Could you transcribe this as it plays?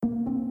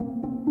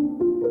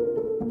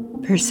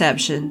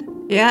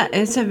Perception. Yeah,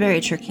 it's a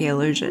very tricky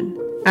illusion.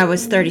 I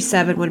was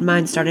 37 when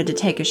mine started to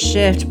take a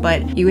shift,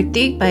 but you would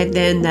think by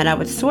then that I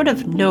would sort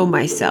of know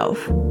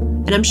myself.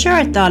 And I'm sure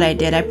I thought I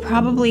did. I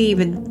probably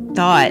even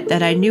thought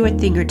that I knew a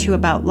thing or two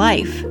about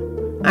life.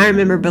 I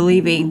remember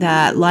believing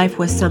that life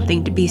was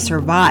something to be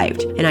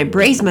survived, and I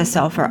braced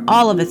myself for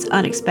all of its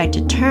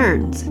unexpected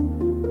turns.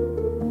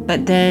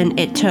 But then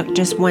it took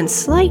just one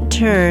slight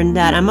turn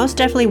that I most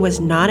definitely was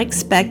not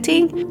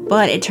expecting,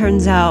 but it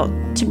turns out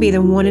to be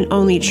the one and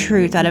only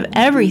truth out of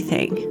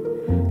everything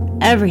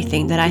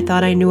that I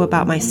thought I knew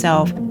about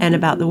myself and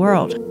about the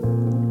world.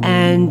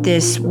 And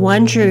this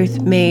one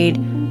truth made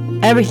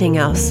everything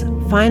else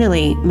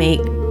finally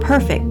make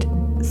perfect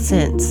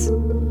sense.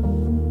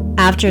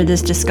 After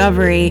this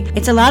discovery,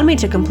 it's allowed me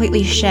to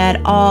completely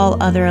shed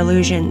all other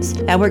illusions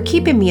that were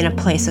keeping me in a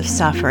place of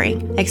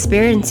suffering,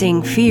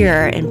 experiencing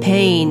fear and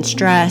pain,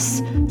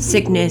 stress,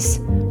 sickness,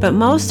 but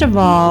most of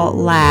all,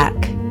 lack,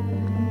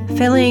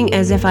 feeling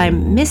as if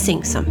I'm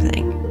missing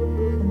something.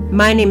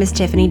 My name is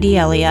Tiffany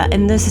D'Elia,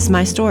 and this is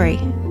my story.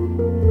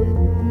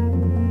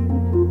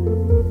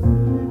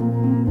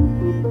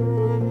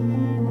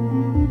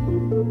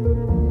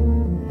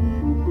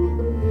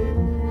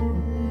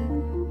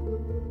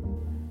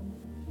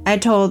 I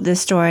told this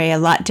story a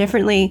lot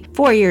differently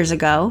 4 years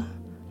ago.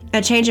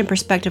 A change in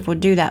perspective will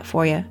do that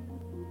for you.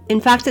 In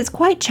fact, it's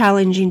quite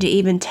challenging to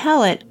even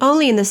tell it,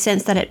 only in the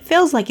sense that it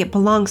feels like it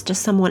belongs to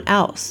someone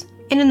else.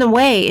 And in a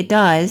way, it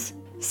does.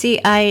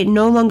 See, I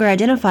no longer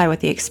identify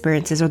with the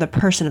experiences or the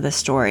person of the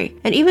story.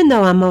 And even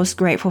though I'm most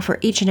grateful for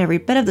each and every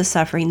bit of the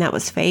suffering that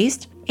was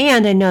faced,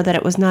 and I know that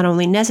it was not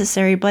only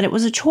necessary, but it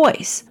was a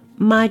choice.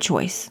 My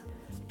choice.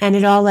 And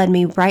it all led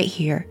me right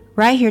here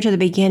to the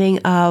beginning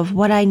of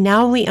what I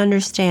now only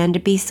understand to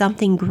be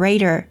something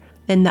greater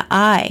than the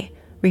I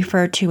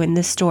referred to in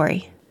this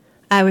story.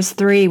 I was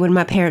 3 when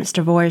my parents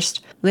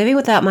divorced. Living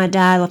without my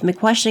dad left me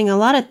questioning a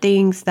lot of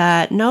things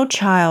that no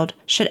child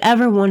should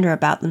ever wonder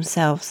about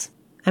themselves.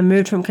 I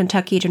moved from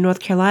Kentucky to North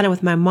Carolina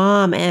with my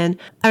mom, and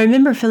I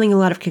remember feeling a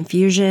lot of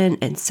confusion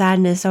and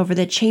sadness over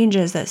the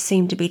changes that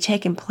seemed to be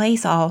taking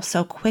place all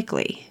so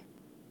quickly.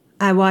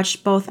 I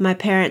watched both my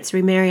parents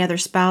remarry other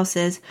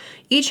spouses,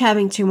 each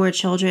having 2 more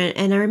children,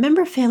 and I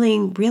remember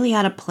feeling really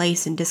out of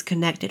place and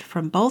disconnected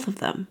from both of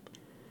them.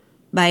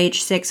 By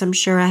age 6, I'm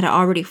sure I had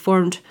already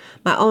formed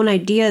my own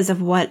ideas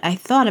of what I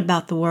thought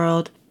about the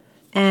world,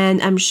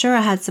 and I'm sure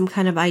I had some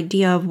kind of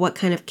idea of what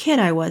kind of kid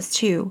I was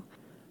too.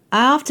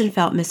 I often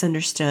felt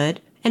misunderstood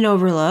and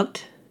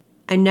overlooked.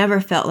 I never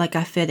felt like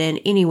I fit in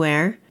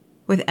anywhere.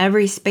 With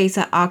every space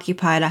I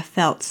occupied, I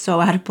felt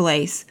so out of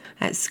place.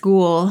 At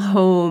school,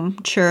 home,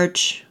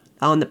 church,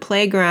 on the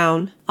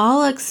playground,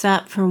 all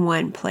except for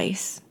one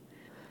place.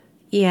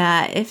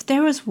 Yeah, if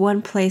there was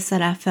one place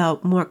that I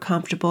felt more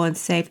comfortable and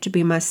safe to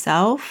be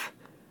myself,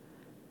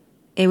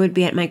 it would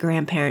be at my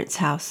grandparents'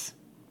 house.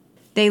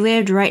 They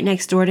lived right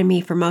next door to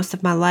me for most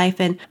of my life,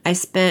 and I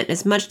spent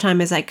as much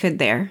time as I could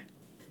there.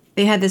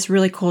 They had this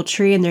really cool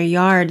tree in their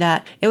yard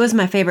that it was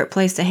my favorite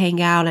place to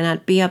hang out, and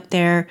I'd be up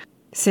there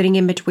sitting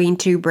in between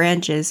 2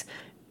 branches,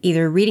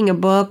 either reading a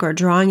book or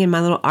drawing in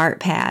my little art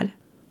pad.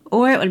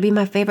 Or it would be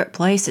my favorite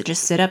place to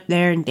just sit up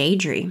there and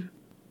daydream.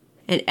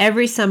 And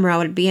every summer I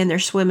would be in their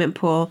swimming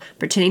pool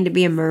pretending to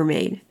be a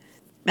mermaid.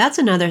 That's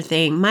another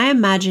thing. My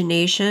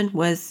imagination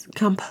was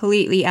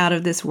completely out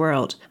of this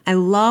world. I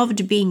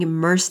loved being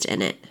immersed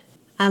in it.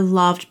 I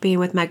loved being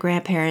with my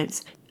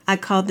grandparents. I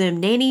called them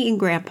Nanny and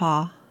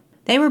Grandpa.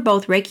 They were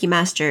both Reiki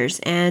masters,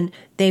 and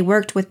they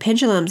worked with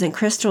pendulums and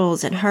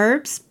crystals and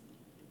herbs.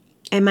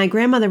 And my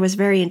grandmother was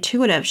very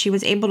intuitive. She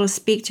was able to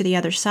speak to the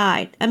other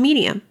side, a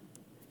medium.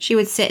 She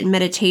would sit in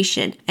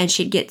meditation, and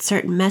she'd get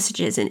certain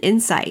messages and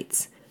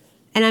insights.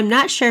 And I'm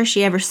not sure if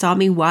she ever saw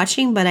me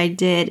watching, but I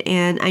did,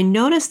 and I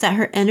noticed that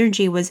her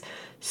energy was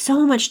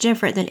so much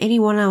different than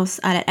anyone else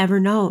I'd ever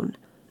known.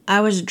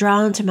 I was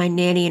drawn to my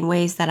nanny in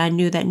ways that I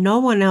knew that no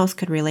one else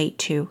could relate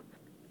to.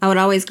 I would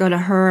always go to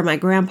her or my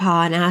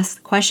grandpa and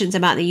ask questions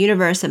about the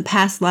universe and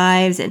past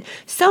lives and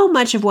so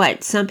much of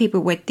what some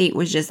people would think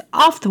was just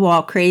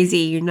off-the-wall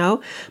crazy,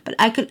 But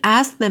I could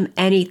ask them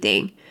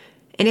anything.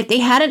 And if they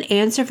had an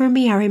answer for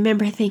me, I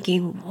remember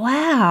thinking,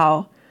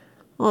 wow,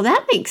 well,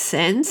 that makes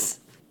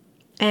sense.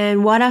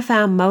 And what I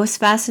found most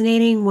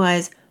fascinating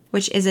was,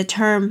 which is a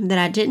term that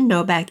I didn't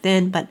know back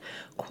then, but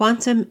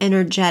quantum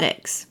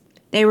energetics.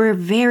 They were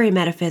very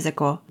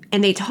metaphysical,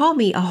 and they taught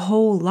me a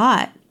whole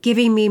lot,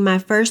 giving me my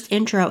first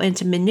intro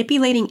into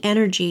manipulating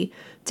energy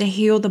to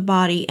heal the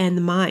body and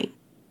the mind.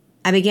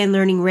 I began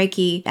learning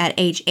Reiki at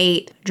age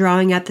 8,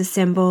 drawing out the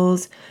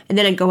symbols, and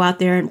then I'd go out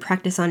there and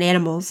practice on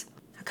animals.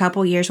 A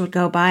couple years would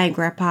go by and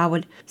Grandpa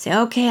would say,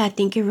 okay, I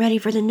think you're ready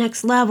for the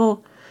next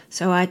level.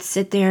 So I'd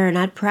sit there and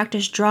I'd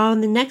practice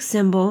drawing the next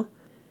symbol.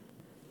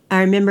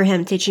 I remember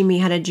him teaching me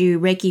how to do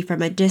Reiki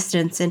from a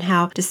distance and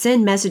how to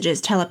send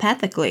messages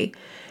telepathically,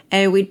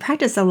 and we'd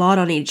practice a lot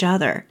on each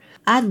other.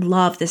 I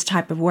loved this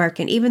type of work,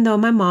 and even though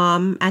my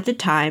mom, at the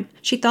time,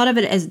 she thought of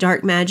it as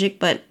dark magic,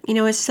 but,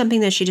 it's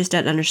something that she just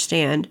doesn't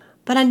understand.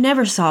 But I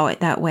never saw it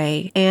that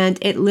way, and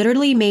it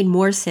literally made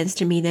more sense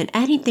to me than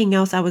anything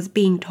else I was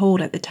being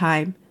told at the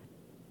time.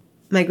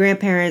 My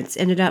grandparents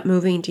ended up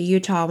moving to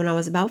Utah when I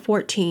was about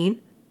 14.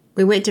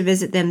 We went to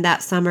visit them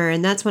that summer,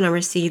 and that's when I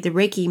received the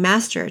Reiki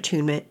Master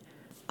Attunement.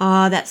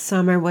 That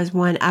summer was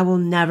one I will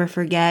never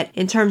forget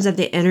in terms of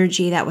the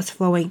energy that was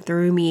flowing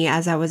through me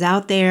as I was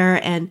out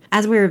there and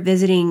as we were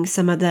visiting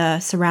some of the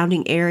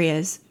surrounding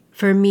areas.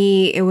 For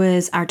me, it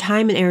was our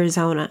time in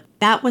Arizona.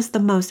 That was the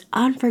most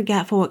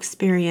unforgettable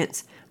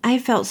experience. I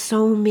felt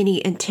so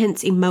many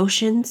intense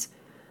emotions.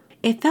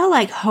 It felt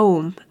like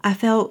home. I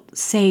felt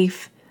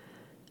safe.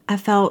 I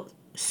felt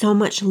so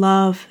much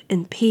love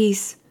and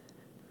peace.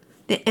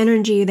 The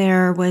energy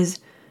there was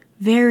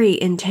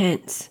very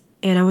intense,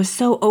 and I was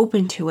so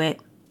open to it.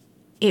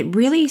 It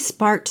really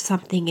sparked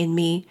something in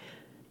me,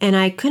 and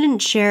I couldn't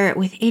share it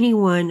with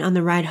anyone on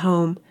the ride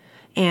home,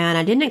 and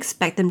I didn't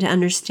expect them to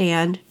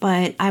understand,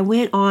 but I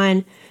went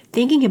on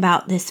thinking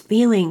about this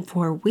feeling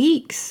for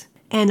weeks,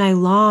 and I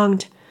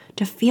longed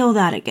to feel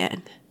that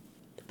again.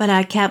 But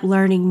I kept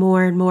learning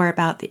more and more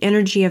about the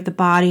energy of the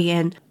body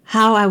and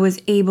how I was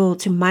able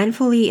to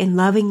mindfully and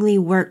lovingly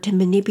work to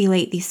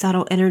manipulate these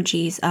subtle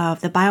energies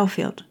of the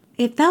biofield.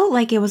 It felt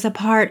like it was a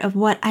part of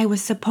what I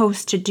was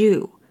supposed to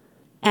do,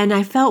 and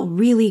I felt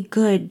really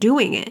good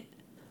doing it.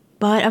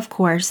 But of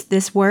course,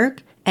 this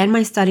work and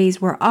my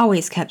studies were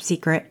always kept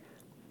secret.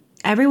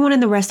 Everyone in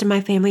the rest of my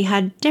family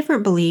had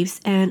different beliefs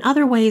and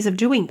other ways of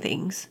doing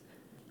things.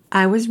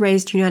 I was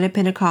raised United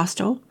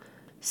Pentecostal,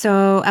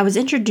 so I was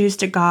introduced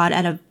to God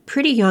at a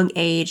pretty young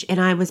age, and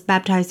I was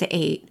baptized at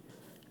 8.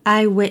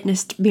 I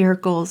witnessed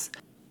miracles.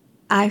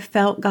 I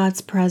felt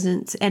God's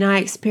presence, and I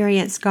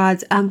experienced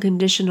God's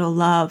unconditional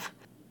love.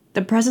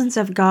 The presence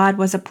of God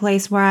was a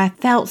place where I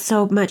felt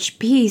so much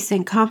peace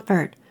and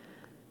comfort.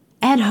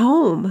 And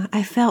home.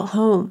 I felt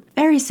home.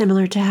 Very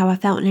similar to how I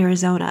felt in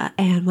Arizona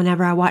and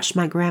whenever I watched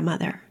my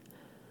grandmother.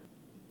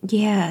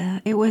 Yeah,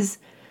 it was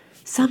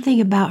something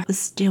about the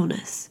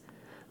stillness.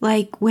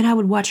 Like when I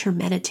would watch her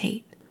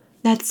meditate.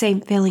 That same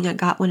feeling I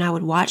got when I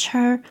would watch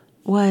her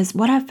was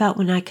what I felt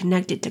when I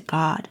connected to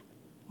God.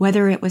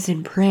 Whether it was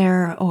in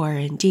prayer or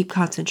in deep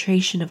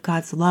concentration of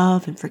God's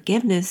love and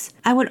forgiveness,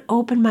 I would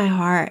open my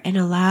heart and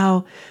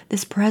allow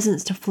this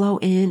presence to flow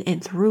in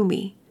and through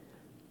me.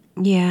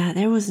 Yeah,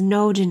 there was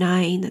no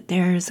denying that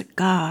there is a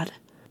God.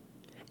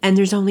 And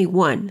there's only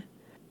one.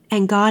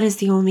 And God is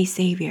the only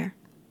Savior.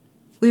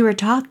 We were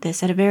taught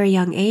this at a very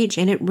young age,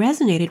 and it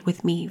resonated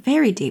with me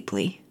very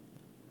deeply.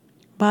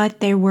 But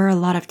there were a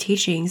lot of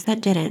teachings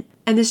that didn't,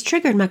 and this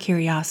triggered my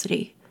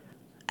curiosity.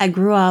 I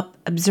grew up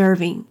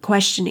observing,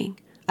 questioning.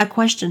 I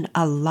questioned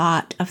a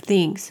lot of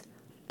things.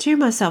 To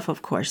myself,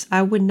 of course,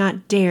 I would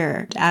not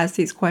dare to ask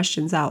these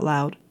questions out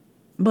loud.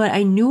 But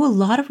I knew a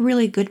lot of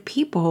really good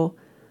people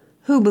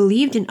who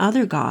believed in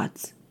other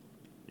gods,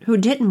 who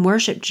didn't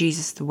worship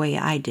Jesus the way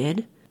I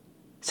did.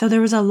 So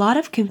there was a lot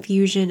of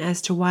confusion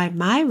as to why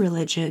my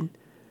religion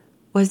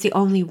was the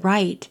only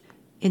right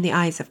in the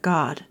eyes of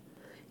God.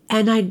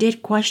 And I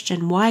did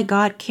question why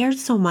God cared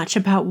so much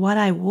about what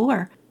I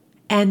wore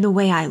and the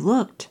way I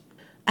looked.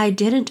 I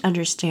didn't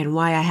understand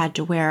why I had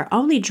to wear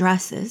only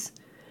dresses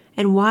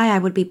and why I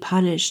would be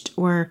punished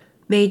or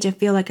made to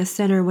feel like a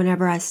sinner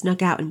whenever I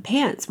snuck out in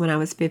pants when I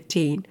was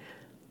 15.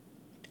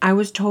 I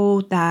was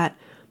told that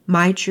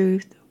my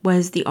truth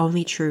was the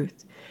only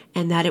truth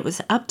and that it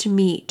was up to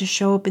me to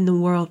show up in the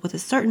world with a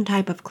certain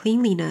type of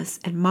cleanliness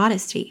and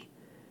modesty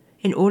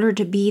in order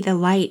to be the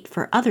light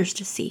for others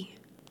to see.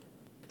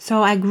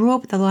 So I grew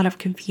up with a lot of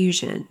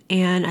confusion,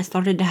 and I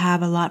started to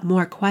have a lot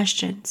more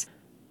questions.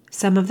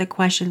 Some of the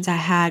questions I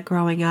had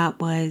growing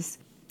up was,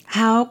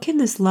 how can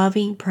this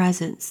loving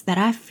presence that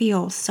I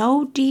feel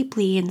so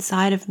deeply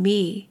inside of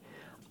me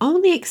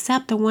only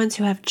accept the ones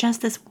who have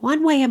just this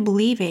one way of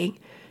believing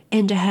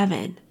into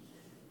heaven?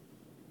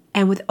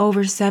 And with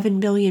over 7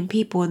 billion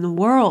people in the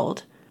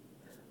world,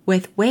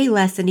 with way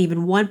less than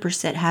even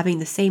 1% having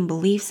the same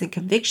beliefs and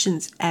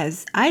convictions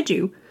as I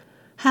do,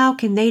 how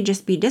can they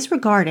just be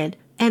disregarded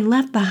and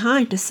left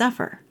behind to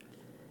suffer?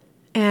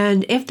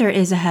 And if there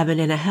is a heaven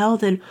and a hell,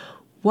 then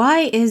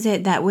why is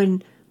it that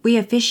when we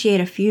officiate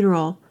a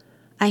funeral,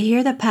 I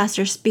hear the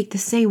pastor speak the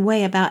same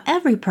way about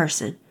every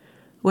person,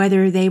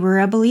 whether they were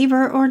a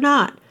believer or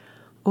not,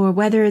 or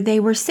whether they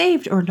were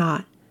saved or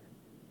not?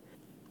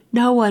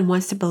 No one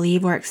wants to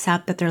believe or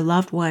accept that their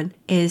loved one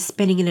is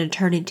spending an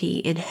eternity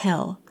in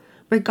hell,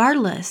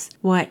 regardless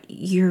what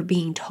you're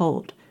being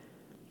told.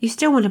 You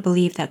still want to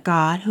believe that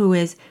God, who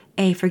is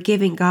a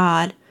forgiving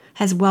God,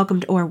 has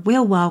welcomed or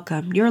will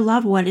welcome your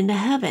loved one into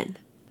heaven.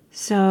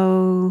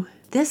 So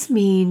this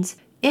means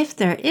if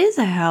there is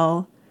a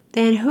hell,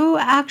 then who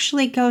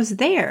actually goes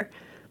there?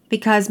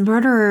 Because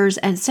murderers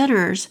and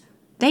sinners,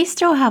 they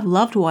still have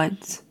loved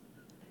ones.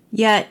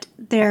 Yet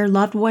their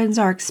loved ones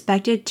are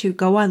expected to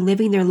go on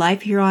living their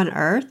life here on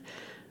earth,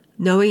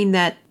 knowing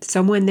that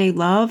someone they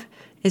love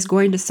is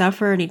going to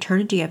suffer an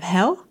eternity of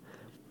hell?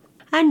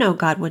 I know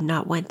God would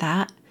not want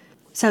that.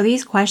 So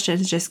these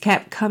questions just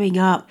kept coming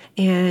up,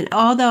 and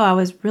although I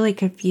was really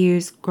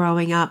confused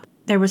growing up,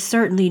 There was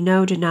certainly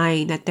no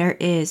denying that there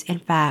is, in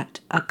fact,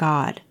 a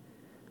God.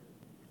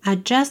 I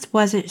just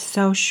wasn't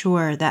so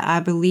sure that I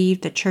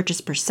believed the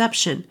church's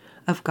perception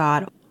of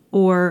God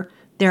or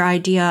their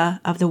idea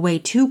of the way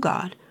to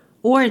God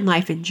or in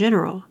life in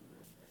general.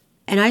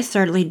 And I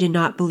certainly did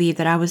not believe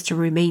that I was to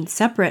remain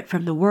separate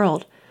from the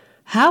world.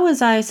 How was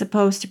I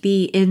supposed to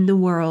be in the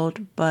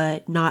world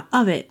but not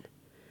of it?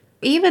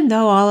 Even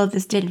though all of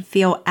this didn't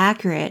feel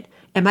accurate,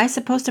 am I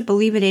supposed to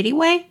believe it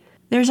anyway?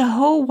 There's a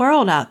whole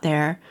world out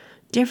there.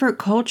 Different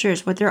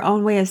cultures with their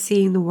own way of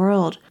seeing the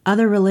world,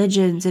 other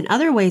religions and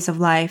other ways of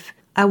life.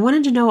 I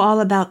wanted to know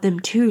all about them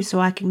too so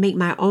I could make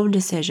my own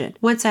decision.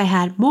 Once I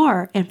had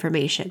more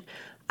information,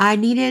 I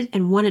needed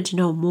and wanted to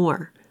know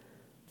more.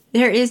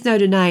 There is no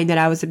denying that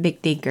I was a big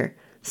thinker.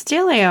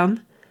 Still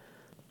am.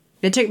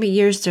 It took me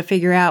years to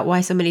figure out why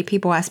so many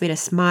people asked me to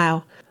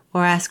smile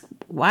or ask,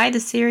 why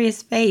the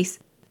serious face?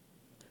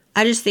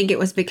 I just think it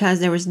was because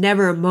there was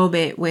never a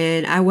moment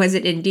when I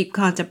wasn't in deep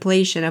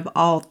contemplation of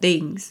all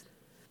things.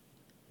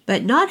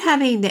 But not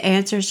having the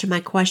answers to my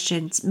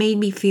questions made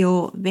me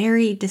feel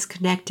very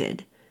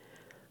disconnected,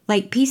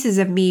 like pieces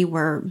of me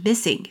were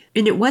missing,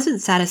 and it wasn't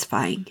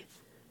satisfying.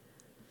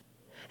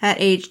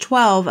 At age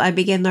 12, I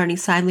began learning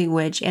sign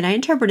language, and I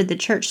interpreted the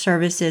church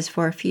services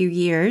for a few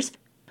years.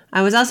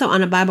 I was also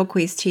on a Bible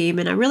quiz team,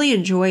 and I really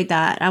enjoyed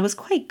that. I was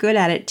quite good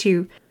at it,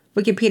 too.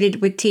 We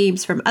competed with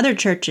teams from other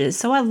churches,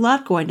 so I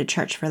loved going to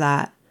church for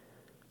that.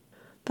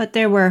 But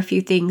there were a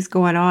few things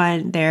going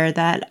on there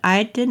that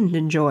I didn't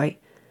enjoy.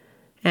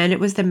 And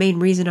it was the main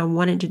reason I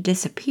wanted to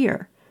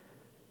disappear.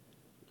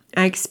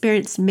 I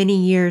experienced many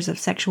years of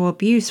sexual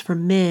abuse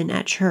from men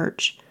at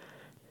church,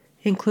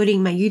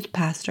 including my youth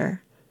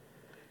pastor.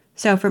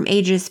 So from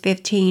ages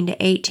 15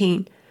 to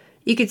 18,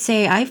 you could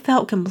say I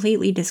felt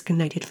completely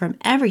disconnected from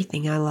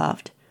everything I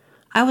loved.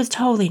 I was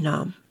totally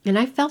numb, and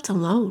I felt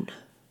alone.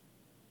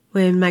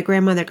 When my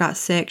grandmother got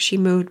sick, she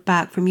moved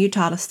back from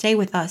Utah to stay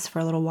with us for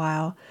a little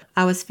while.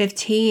 I was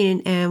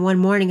 15, and one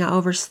morning I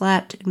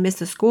overslept and missed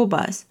the school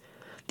bus.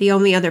 The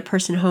only other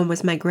person home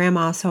was my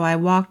grandma, so I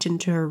walked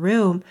into her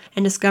room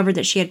and discovered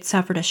that she had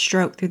suffered a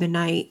stroke through the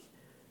night.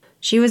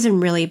 She was in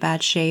really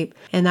bad shape,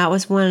 and that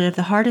was one of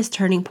the hardest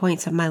turning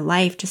points of my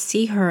life to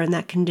see her in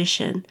that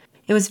condition.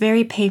 It was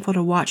very painful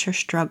to watch her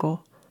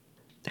struggle.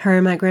 Her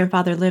and my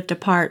grandfather lived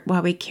apart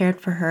while we cared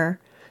for her,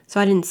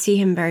 so I didn't see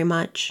him very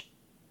much.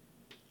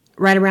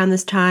 Right around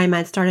this time,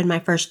 I'd started my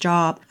first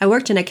job. I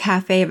worked in a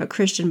cafe of a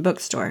Christian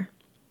bookstore.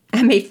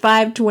 I made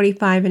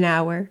 $5.25 an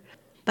hour.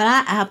 But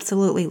I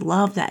absolutely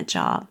loved that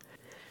job.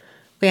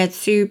 We had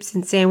soups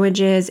and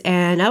sandwiches,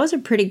 and I was a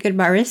pretty good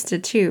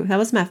barista too. That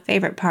was my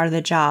favorite part of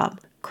the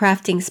job,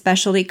 crafting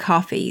specialty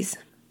coffees.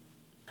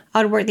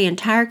 I would work the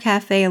entire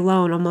cafe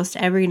alone almost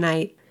every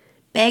night,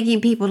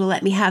 begging people to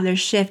let me have their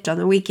shift on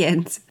the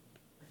weekends.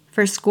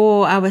 For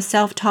school, I was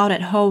self-taught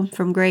at home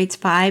from grades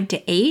 5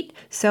 to 8,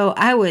 so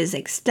I was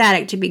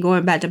ecstatic to be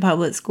going back to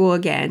public school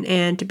again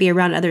and to be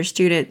around other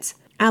students.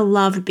 I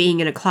loved being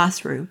in a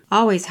classroom,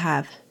 always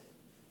have.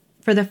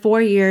 For the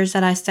 4 years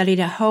that I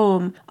studied at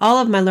home, all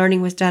of my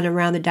learning was done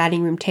around the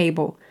dining room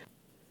table.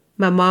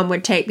 My mom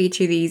would take me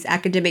to these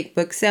academic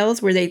book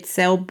sales where they'd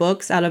sell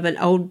books out of an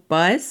old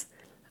bus.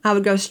 I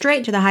would go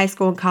straight to the high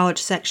school and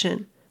college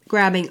section,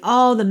 grabbing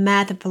all the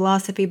math and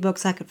philosophy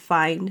books I could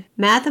find.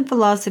 Math and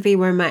philosophy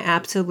were my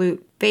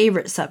absolute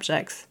favorite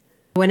subjects.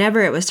 Whenever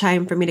it was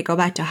time for me to go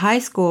back to high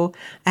school,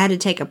 I had to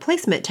take a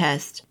placement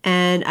test,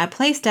 and I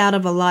placed out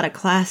of a lot of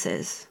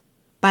classes.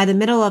 By the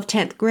middle of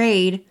 10th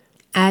grade,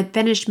 I had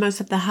finished most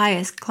of the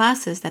highest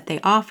classes that they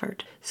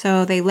offered,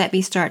 so they let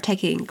me start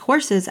taking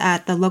courses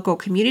at the local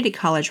community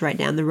college right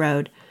down the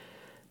road.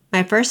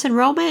 My first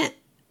enrollment?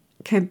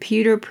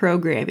 Computer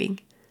programming.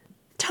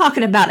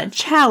 Talking about a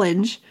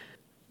challenge!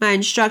 My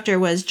instructor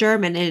was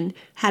German and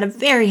had a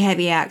very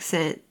heavy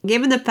accent.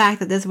 Given the fact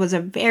that this was a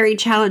very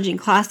challenging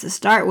class to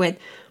start with,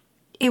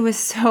 it was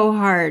so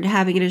hard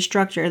having an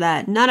instructor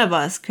that none of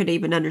us could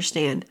even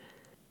understand.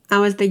 I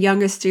was the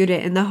youngest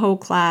student in the whole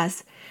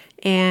class,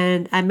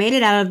 and I made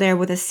it out of there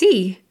with a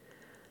C.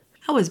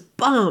 I was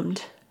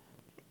bummed.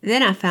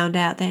 Then I found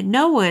out that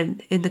no one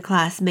in the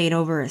class made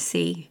over a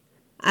C.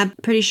 I'm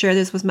pretty sure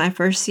this was my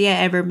first C I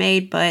ever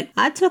made, but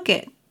I took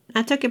it.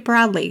 I took it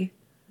proudly.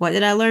 What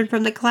did I learn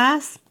from the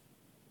class?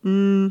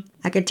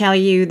 I could tell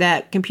you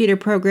that computer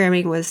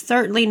programming was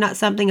certainly not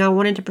something I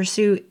wanted to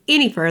pursue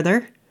any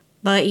further.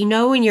 But you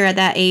know when you're at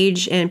that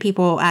age and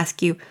people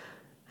ask you,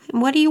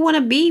 what do you want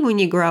to be when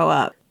you grow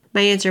up? My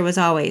answer was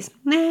always,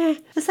 a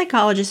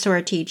psychologist or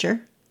a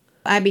teacher.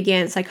 I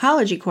began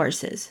psychology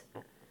courses.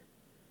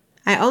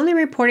 I only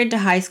reported to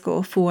high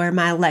school for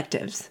my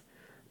electives.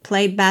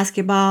 Played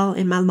basketball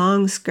in my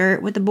long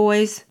skirt with the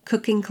boys,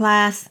 cooking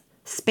class,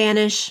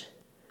 Spanish.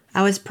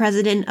 I was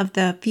president of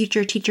the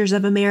Future Teachers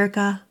of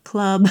America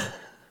Club.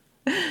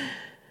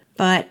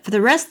 But for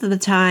the rest of the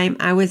time,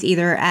 I was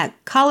either at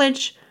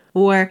college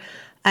or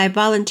I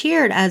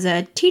volunteered as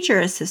a teacher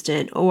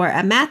assistant or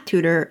a math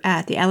tutor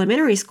at the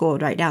elementary school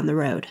right down the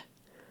road.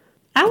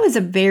 I was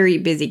a very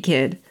busy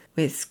kid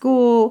with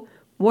school,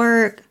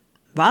 work,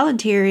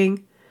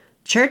 volunteering,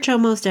 church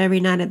almost every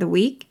night of the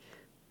week,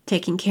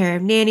 taking care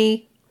of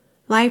Nanny.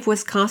 Life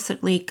was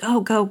constantly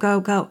go, go, go,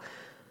 go.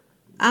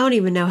 I don't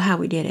even know how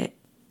we did it.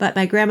 But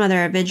my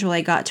grandmother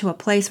eventually got to a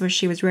place where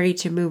she was ready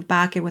to move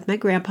back in with my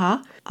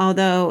grandpa,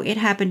 although it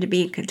happened to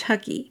be in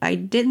Kentucky. I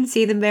didn't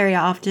see them very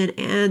often,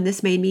 and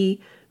this made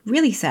me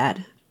really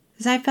sad,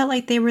 as I felt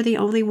like they were the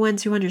only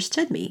ones who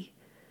understood me.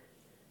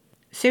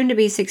 Soon to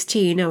be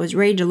 16, I was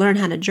ready to learn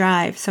how to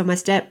drive, so my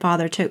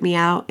stepfather took me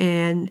out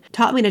and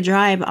taught me to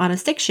drive on a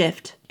stick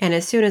shift. And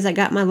as soon as I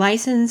got my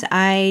license,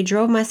 I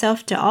drove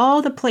myself to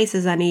all the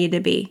places I needed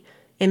to be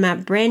in my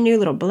brand new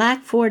little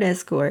black Ford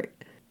Escort.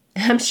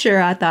 I'm sure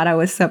I thought I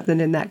was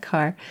something in that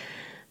car.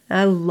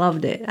 I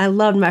loved it. I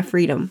loved my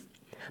freedom.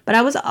 But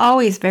I was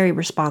always very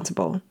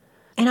responsible.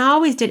 And I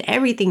always did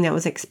everything that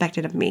was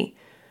expected of me.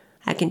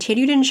 I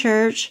continued in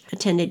church,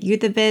 attended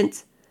youth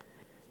events,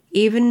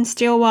 even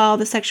still while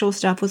the sexual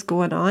stuff was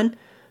going on.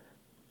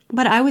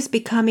 But I was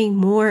becoming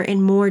more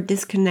and more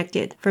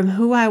disconnected from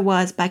who I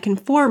was by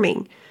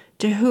conforming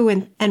to who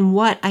and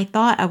what I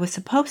thought I was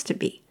supposed to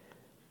be.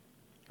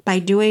 By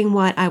doing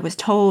what I was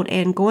told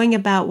and going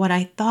about what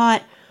I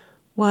thought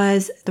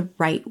was the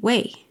right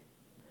way.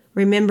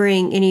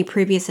 Remembering any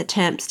previous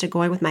attempts to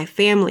going with my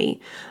family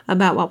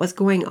about what was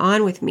going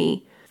on with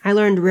me, I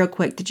learned real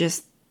quick to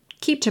just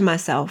keep to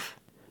myself.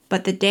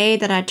 But the day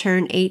that I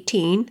turned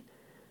 18,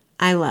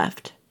 I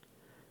left.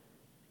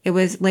 It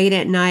was late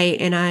at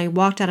night and I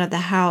walked out of the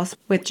house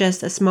with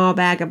just a small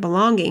bag of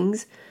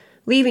belongings,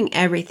 leaving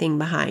everything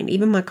behind,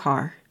 even my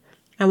car.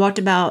 I walked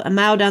about a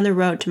mile down the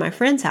road to my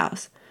friend's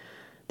house.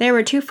 There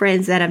were two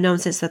friends that I've known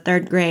since the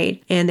 3rd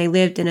grade, and they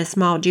lived in a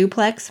small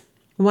duplex.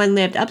 One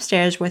lived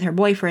upstairs with her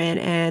boyfriend,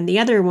 and the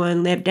other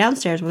one lived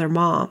downstairs with her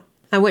mom.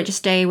 I went to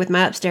stay with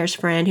my upstairs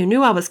friend who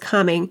knew I was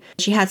coming.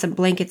 She had some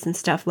blankets and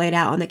stuff laid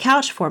out on the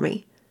couch for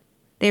me.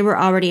 They were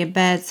already in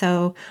bed,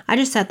 so I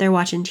just sat there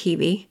watching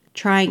TV,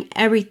 trying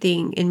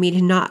everything in me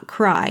to not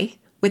cry,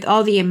 with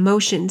all the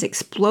emotions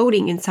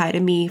exploding inside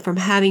of me from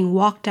having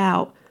walked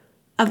out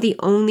of the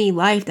only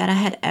life that I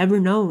had ever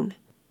known.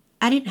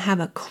 I didn't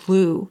have a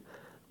clue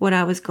what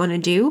I was going to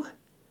do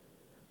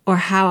or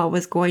how I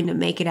was going to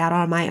make it out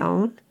on my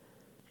own.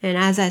 And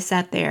as I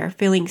sat there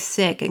feeling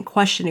sick and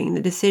questioning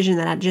the decision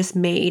that I just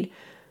made,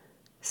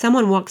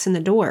 someone walks in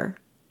the door.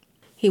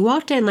 He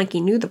walked in like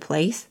he knew the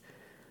place,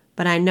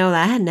 but I know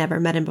that I had never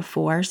met him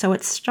before, so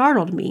it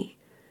startled me.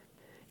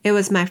 It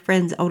was my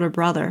friend's older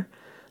brother,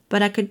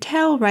 but I could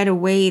tell right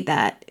away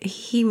that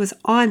he was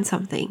on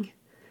something.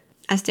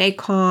 I stayed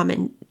calm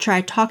and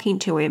tried talking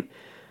to him,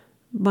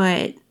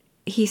 but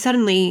he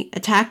suddenly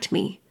attacked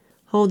me.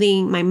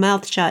 Holding my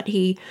mouth shut,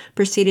 he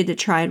proceeded to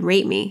try and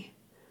rape me.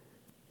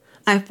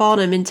 I fought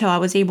him until I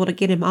was able to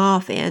get him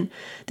off, and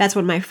that's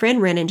when my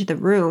friend ran into the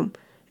room,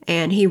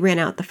 and he ran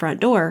out the front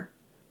door.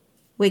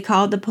 We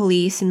called the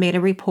police and made a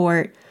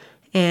report,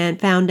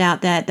 and found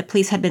out that the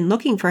police had been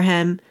looking for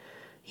him.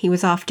 He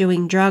was off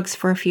doing drugs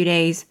for a few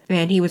days,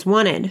 and he was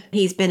wanted.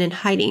 He's been in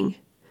hiding.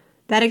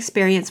 That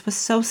experience was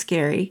so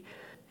scary,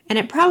 and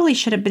it probably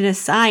should have been a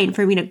sign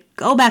for me to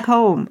go back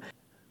home,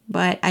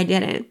 but I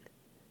didn't.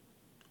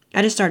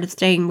 I just started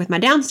staying with my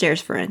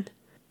downstairs friend.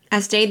 I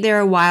stayed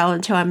there a while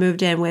until I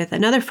moved in with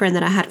another friend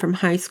that I had from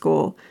high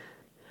school.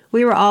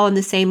 We were all in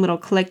the same little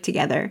clique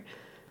together.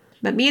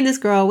 But me and this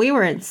girl, we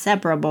were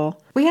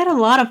inseparable. We had a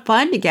lot of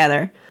fun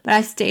together, but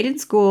I stayed in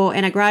school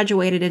and I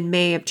graduated in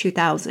May of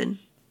 2000.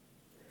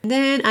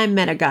 Then I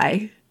met a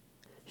guy.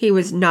 He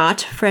was not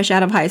fresh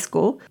out of high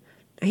school.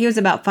 He was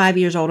about 5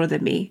 years older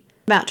than me,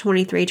 about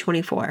 23,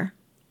 24.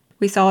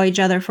 We saw each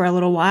other for a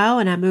little while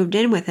and I moved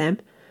in with him.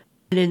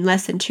 And in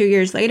less than 2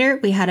 years later,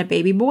 we had a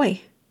baby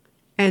boy.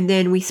 And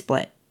then we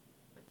split.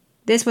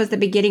 This was the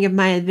beginning of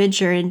my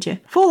adventure into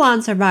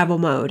full-on survival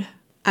mode.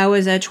 I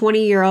was a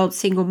 20-year-old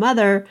single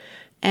mother,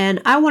 and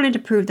I wanted to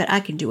prove that I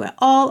could do it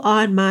all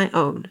on my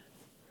own.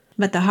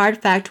 But the hard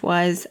fact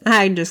was,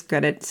 I just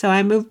couldn't, so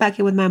I moved back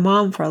in with my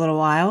mom for a little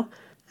while.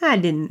 I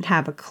didn't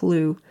have a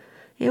clue.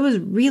 It was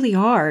really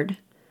hard.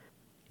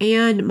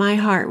 And my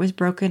heart was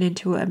broken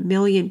into a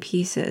million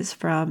pieces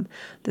from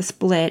the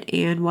split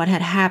and what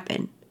had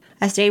happened.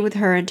 I stayed with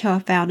her until I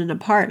found an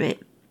apartment.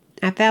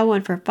 I found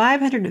one for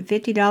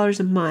 $550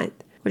 a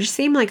month, which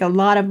seemed like a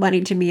lot of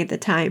money to me at the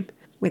time.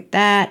 With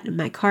that, and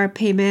my car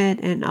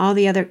payment, and all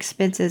the other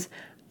expenses,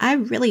 I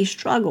really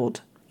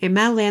struggled, and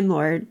my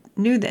landlord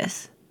knew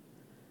this.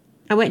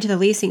 I went to the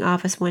leasing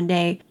office one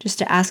day just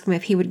to ask him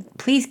if he would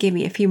please give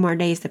me a few more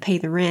days to pay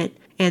the rent,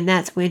 and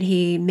that's when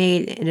he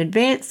made an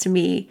advance to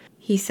me.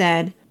 He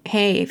said,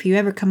 "Hey, if you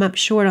ever come up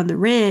short on the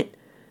rent,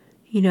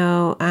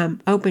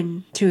 I'm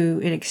open to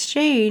an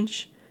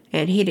exchange,"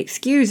 and he'd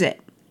excuse it.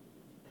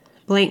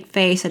 Blank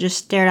face, I just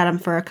stared at him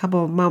for a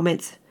couple of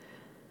moments.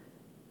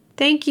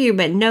 "Thank you,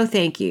 but no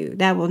thank you.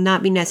 That will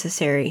not be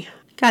necessary."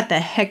 Got the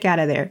heck out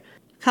of there.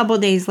 A couple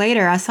of days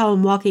later, I saw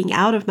him walking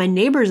out of my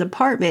neighbor's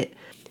apartment,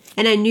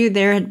 and I knew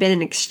there had been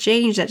an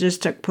exchange that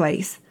just took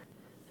place.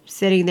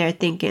 Sitting there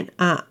thinking,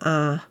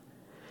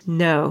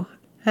 no,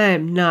 I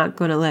am not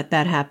going to let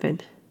that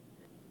happen.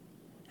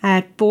 I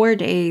had 4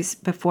 days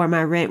before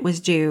my rent was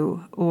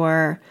due,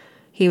 or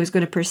he was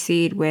going to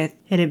proceed with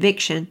an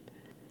eviction.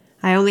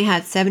 I only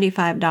had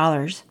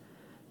 $75.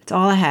 That's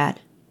all I had.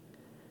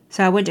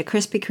 So I went to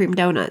Krispy Kreme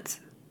Donuts.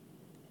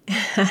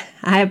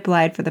 I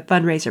applied for the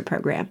fundraiser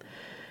program,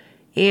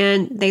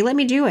 and they let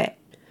me do it.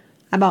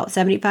 I bought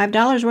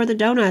 $75 worth of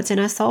donuts,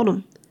 and I sold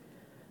them.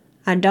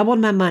 I doubled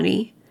my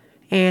money,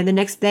 and the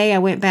next day I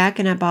went back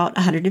and I bought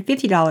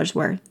 $150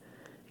 worth,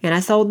 and I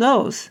sold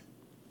those.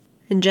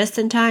 And just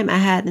in time, I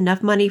had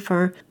enough money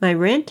for my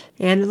rent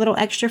and a little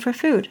extra for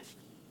food.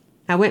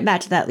 I went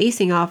back to that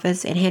leasing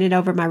office and handed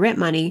over my rent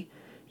money,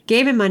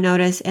 gave him my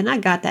notice, and I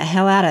got the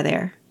hell out of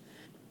there.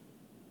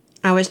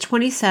 I was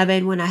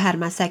 27 when I had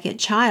my second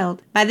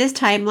child. By this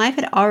time, life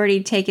had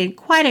already taken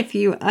quite a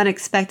few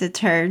unexpected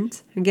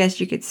turns, I guess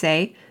you could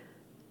say.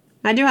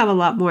 I do have a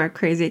lot more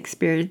crazy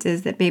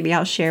experiences that maybe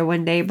I'll share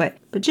one day, but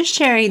just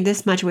sharing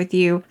this much with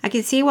you, I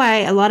can see why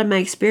a lot of my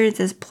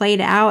experiences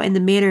played out in the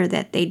manner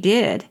that they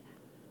did.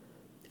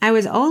 I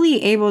was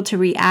only able to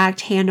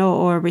react, handle,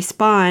 or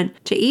respond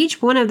to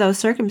each one of those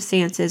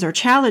circumstances or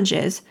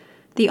challenges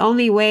the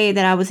only way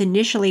that I was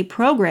initially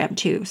programmed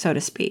to, so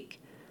to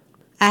speak.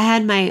 I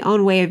had my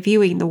own way of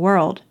viewing the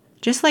world,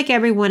 just like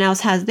everyone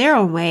else has their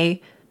own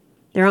way,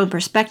 their own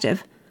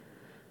perspective.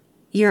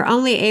 You're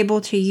only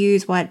able to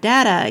use what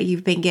data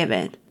you've been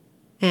given,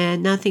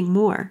 and nothing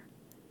more.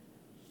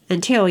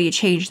 Until you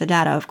change the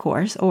data, of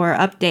course, or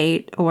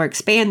update or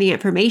expand the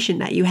information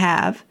that you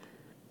have.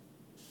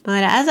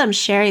 But as I'm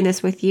sharing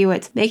this with you,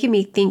 it's making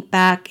me think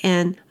back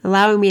and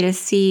allowing me to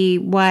see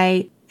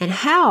why and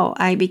how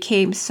I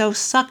became so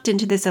sucked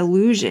into this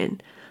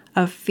illusion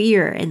of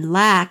fear and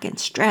lack and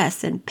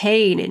stress and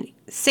pain and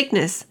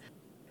sickness.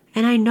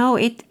 And I know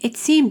it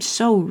seemed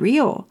so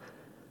real.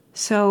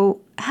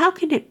 So how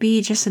can it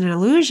be just an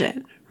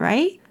illusion,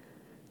 right?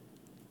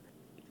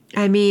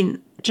 I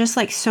mean, just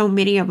like so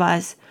many of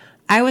us,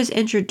 I was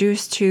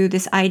introduced to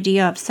this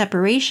idea of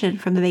separation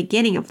from the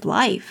beginning of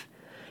life.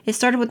 It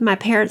started with my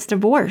parents'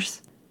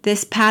 divorce.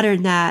 This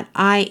pattern that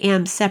I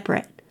am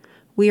separate.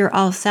 We are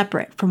all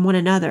separate from one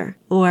another.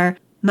 Or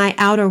my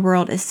outer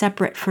world is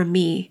separate from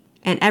me,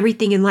 and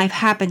everything in life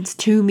happens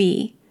to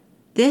me.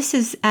 This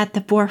is at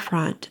the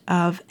forefront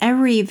of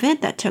every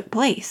event that took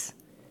place.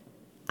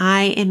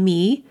 I am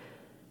me.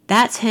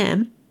 That's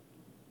him.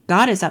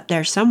 God is up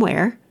there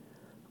somewhere.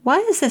 Why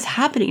is this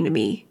happening to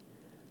me?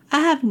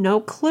 I have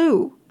no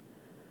clue.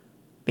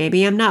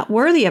 Maybe I'm not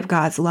worthy of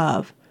God's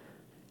love.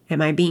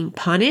 Am I being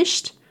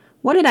punished?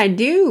 What did I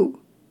do?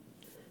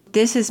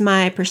 This is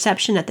my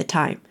perception at the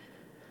time.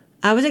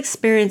 I was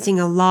experiencing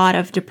a lot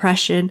of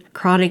depression,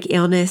 chronic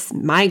illness,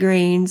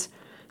 migraines,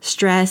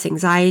 stress,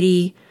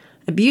 anxiety,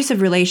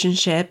 abusive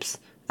relationships.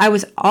 I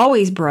was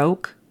always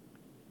broke.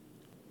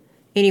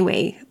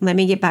 Anyway, let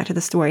me get back to the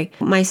story.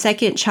 My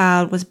second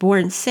child was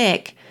born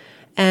sick,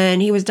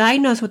 and he was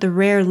diagnosed with a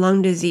rare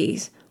lung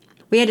disease.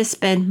 We had to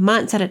spend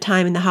months at a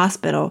time in the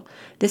hospital.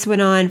 This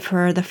went on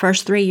for the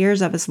first 3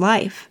 years of his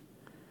life.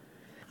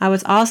 I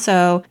was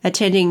also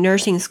attending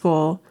nursing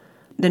school,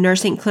 the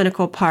nursing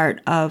clinical part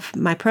of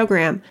my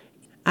program.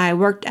 I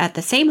worked at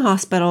the same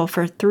hospital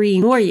for 3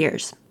 more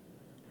years.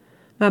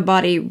 My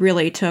body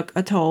really took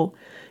a toll.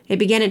 It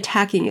began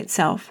attacking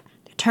itself.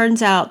 It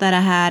turns out that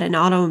I had an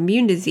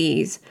autoimmune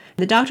disease.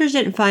 The doctors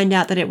didn't find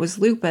out that it was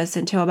lupus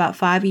until about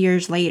 5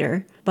 years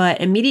later,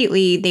 but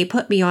immediately they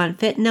put me on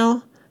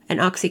fentanyl and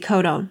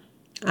oxycodone.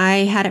 I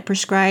had it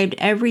prescribed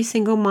every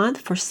single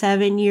month for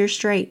 7 years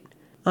straight.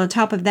 On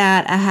top of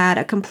that, I had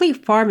a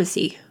complete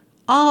pharmacy,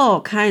 all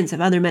kinds of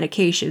other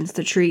medications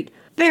to treat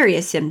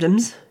various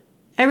symptoms,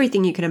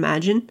 everything you can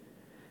imagine.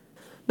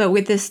 But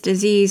with this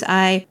disease,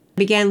 I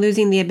began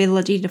losing the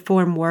ability to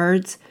form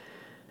words.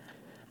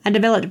 I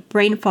developed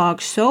brain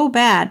fog so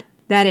bad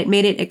that it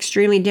made it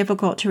extremely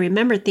difficult to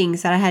remember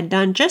things that I had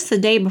done just the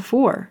day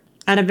before.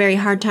 I had a very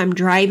hard time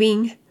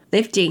driving,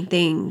 lifting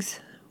things,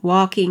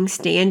 walking,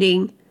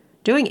 standing,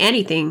 doing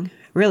anything,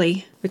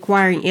 really,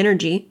 requiring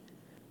energy.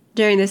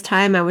 During this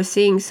time, I was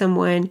seeing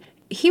someone.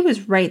 He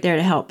was right there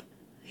to help.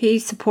 He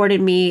supported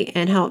me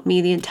and helped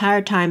me the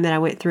entire time that I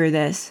went through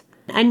this.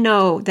 I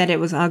know that it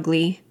was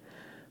ugly.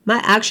 My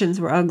actions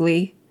were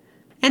ugly.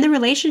 And the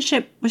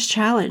relationship was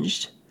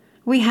challenged.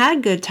 We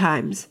had good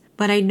times,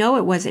 but I know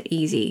it wasn't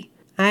easy.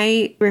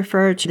 I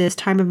refer to this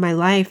time of my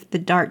life, the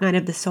dark night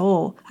of the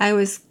soul. I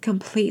was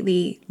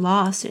completely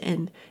lost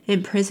and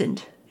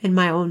imprisoned in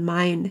my own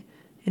mind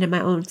and in my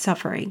own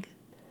suffering.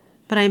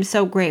 But I am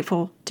so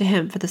grateful to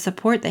him for the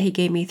support that he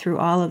gave me through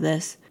all of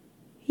this.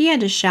 He had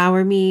to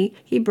shower me.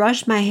 He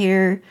brushed my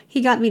hair. He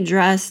got me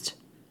dressed.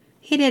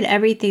 He did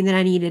everything that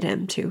I needed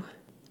him to.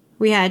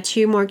 We had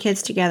 2 more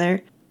kids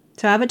together,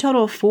 so I have a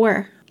total of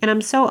 4, and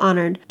I'm so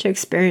honored to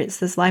experience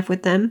this life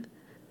with them.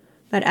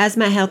 But as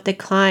my health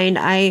declined,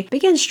 I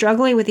began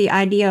struggling with the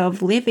idea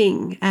of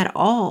living at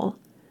all.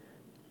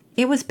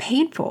 It was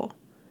painful,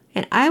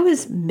 and I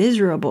was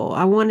miserable.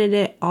 I wanted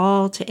it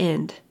all to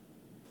end.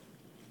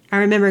 I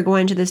remember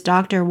going to this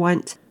doctor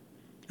once.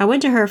 I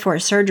went to her for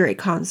a surgery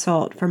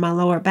consult for my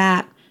lower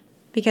back.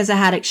 because I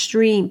had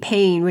extreme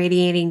pain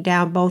radiating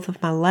down both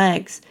of my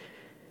legs.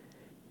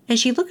 And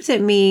she looked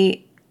at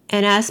me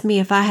and asked me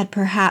if I had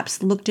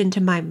perhaps looked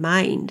into my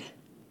mind.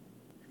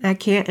 I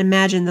can't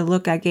imagine the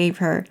look I gave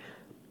her,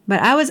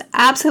 but I was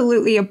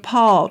absolutely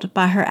appalled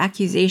by her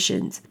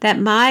accusations that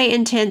my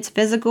intense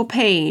physical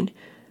pain,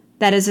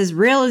 that is as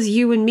real as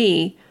you and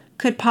me,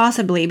 could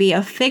possibly be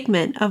a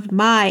figment of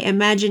my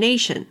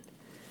imagination.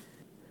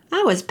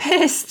 I was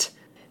pissed.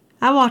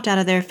 I walked out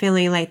of there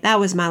feeling like that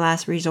was my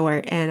last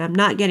resort and I'm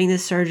not getting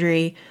this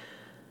surgery.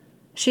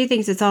 She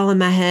thinks it's all in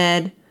my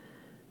head.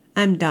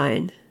 I'm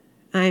done.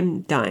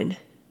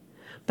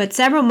 But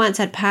several months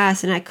had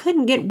passed and I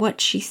couldn't get what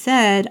she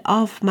said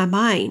off my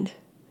mind.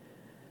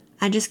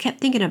 I just kept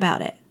thinking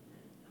about it,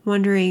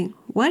 wondering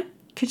what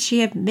could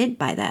she have meant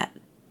by that.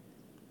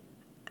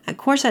 Of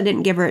course, I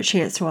didn't give her a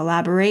chance to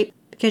elaborate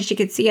because she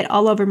could see it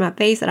all over my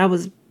face that I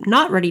was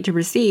not ready to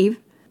receive.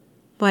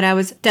 But I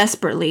was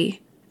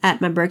desperately at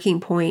my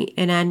breaking point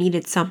and I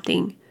needed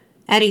something,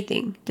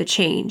 anything, to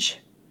change.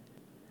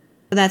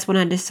 So that's when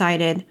I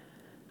decided,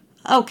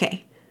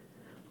 okay,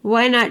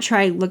 why not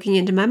try looking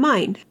into my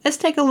mind? Let's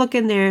take a look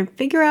in there and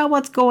figure out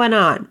what's going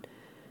on.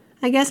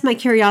 I guess my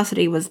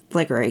curiosity was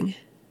flickering.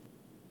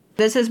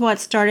 This is what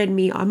started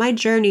me on my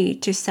journey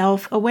to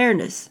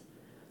self-awareness.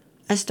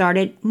 I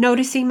started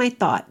noticing my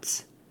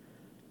thoughts,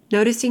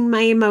 noticing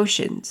my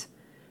emotions,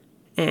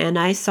 and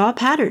I saw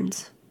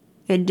patterns.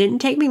 It didn't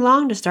take me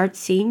long to start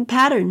seeing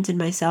patterns in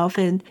myself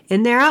and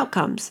in their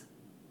outcomes.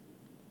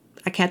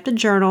 I kept a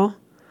journal.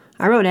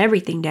 I wrote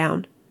everything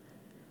down.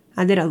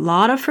 I did a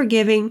lot of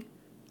forgiving,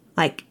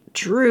 like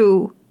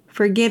true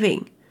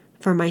forgiving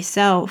for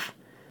myself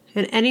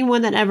and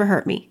anyone that ever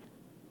hurt me.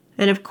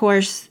 And of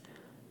course,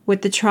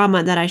 with the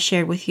trauma that I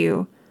shared with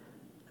you,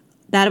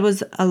 that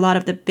was a lot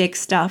of the big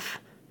stuff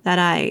that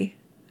I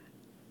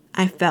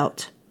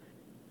felt.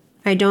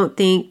 I don't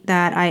think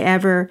that I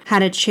ever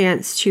had a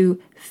chance to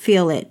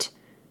feel it.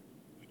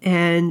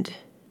 And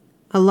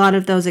a lot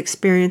of those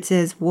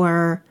experiences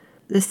were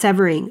the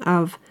severing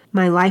of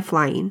my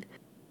lifeline.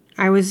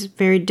 I was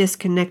very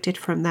disconnected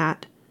from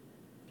that.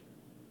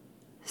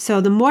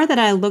 So the more that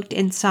I looked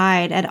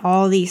inside at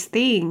all these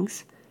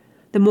things,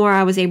 the more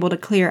I was able to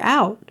clear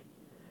out.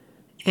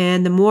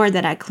 And the more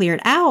that I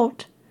cleared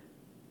out,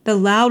 the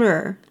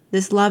louder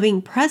this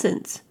loving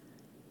presence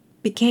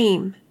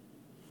became.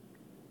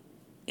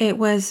 It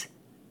was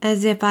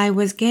as if I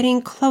was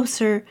getting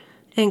closer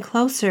and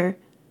closer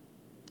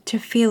to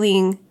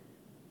feeling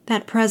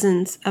that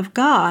presence of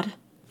God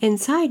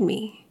inside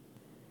me.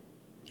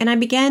 And I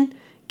began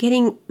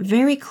getting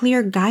very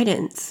clear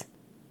guidance.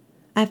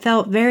 I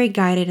felt very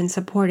guided and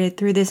supported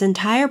through this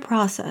entire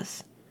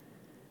process.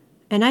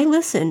 And I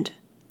listened.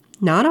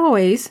 Not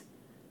always,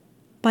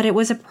 but it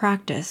was a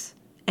practice,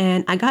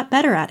 and I got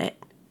better at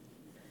it.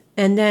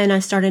 And then I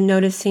started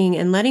noticing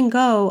and letting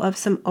go of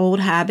some old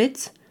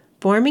habits,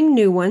 forming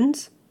new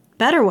ones,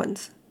 better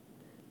ones.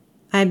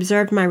 I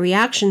observed my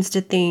reactions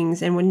to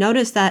things and would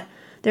notice that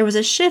there was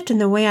a shift in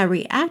the way I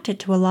reacted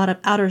to a lot of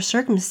outer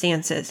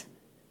circumstances.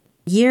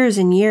 Years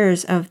and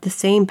years of the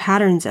same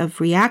patterns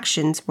of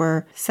reactions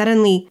were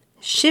suddenly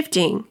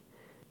shifting,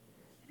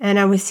 and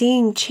I was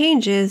seeing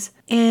changes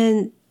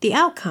in the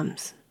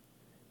outcomes.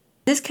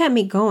 This kept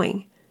me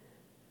going,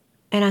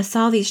 and I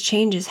saw these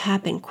changes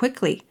happen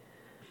quickly.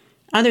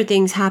 Other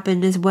things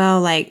happened as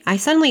well, like I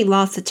suddenly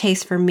lost the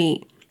taste for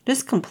meat,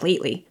 just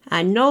completely.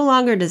 I no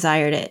longer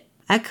desired it.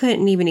 I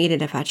couldn't even eat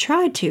it if I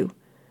tried to.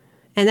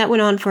 And that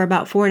went on for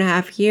about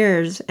 4.5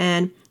 years,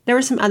 and there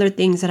were some other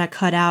things that I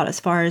cut out as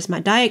far as my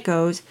diet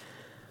goes,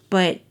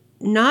 but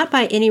not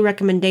by any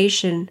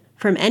recommendation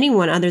from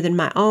anyone other than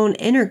my own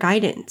inner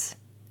guidance.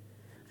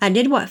 I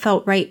did what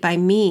felt right by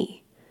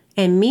me,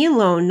 and me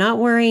alone, not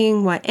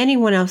worrying what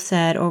anyone else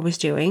said or was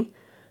doing.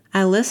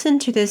 I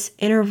listened to this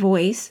inner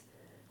voice,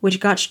 which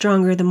got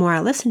stronger the more I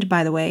listened,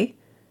 by the way.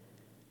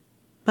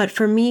 But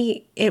for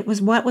me, it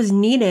was what was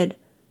needed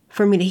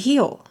for me to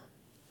heal.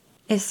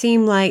 It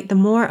seemed like the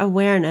more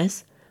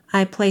awareness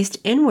I placed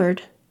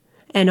inward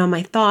and on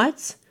my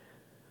thoughts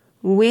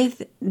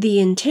with the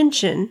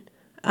intention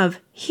of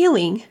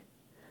healing,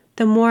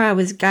 the more I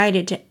was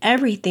guided to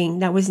everything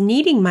that was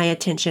needing my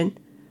attention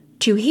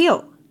to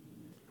heal.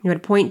 I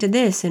would point to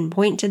this and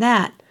point to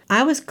that.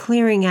 I was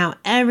clearing out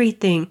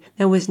everything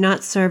that was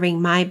not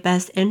serving my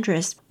best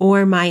interest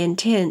or my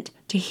intent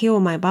to heal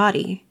my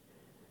body.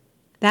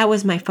 That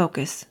was my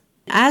focus.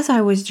 As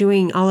I was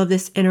doing all of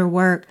this inner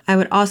work, I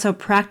would also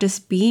practice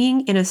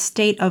being in a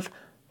state of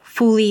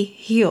fully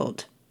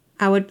healed.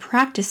 I would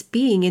practice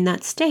being in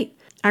that state.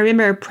 I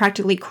remember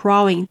practically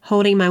crawling,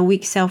 holding my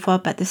weak self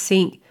up at the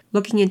sink,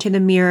 looking into the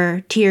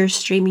mirror, tears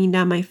streaming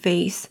down my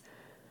face.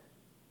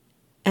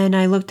 And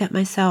I looked at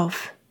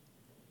myself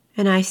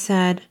and I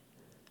said,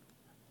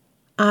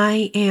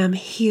 I am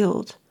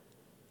healed.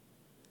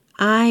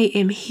 I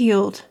am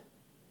healed.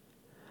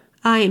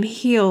 I am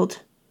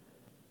healed.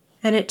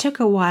 And it took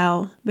a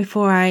while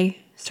before I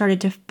started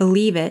to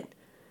believe it,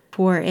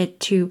 for it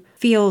to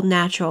feel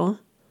natural,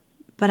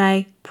 but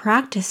I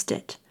practiced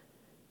it.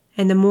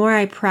 And the more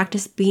I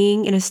practiced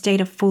being in a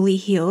state of fully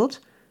healed,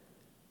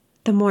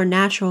 the more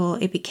natural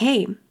it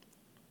became.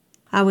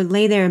 I would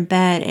lay there in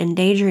bed and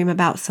daydream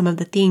about some of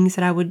the things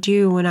that I would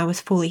do when I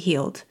was fully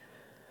healed.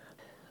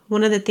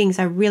 One of the things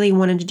I really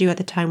wanted to do at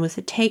the time was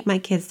to take my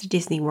kids to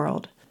Disney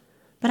World.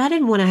 But I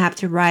didn't want to have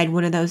to ride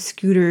one of those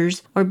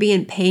scooters or be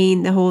in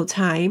pain the whole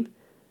time.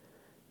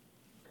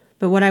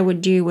 But what I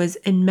would do was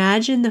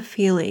imagine the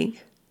feeling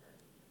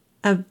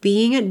of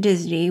being at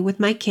Disney with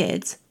my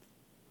kids,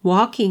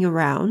 walking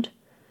around,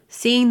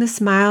 seeing the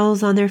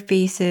smiles on their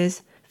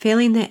faces,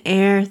 feeling the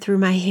air through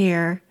my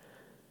hair,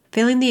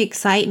 feeling the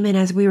excitement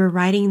as we were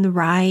riding the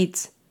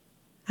rides.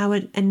 I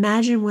would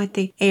imagine what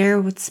the air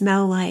would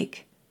smell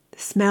like, the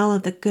smell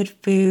of the good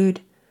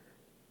food,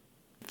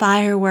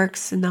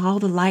 fireworks and all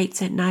the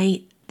lights at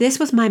night. This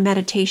was my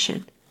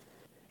meditation,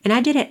 and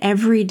I did it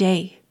every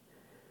day.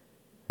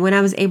 When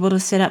I was able to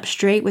sit up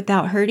straight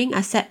without hurting,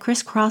 I sat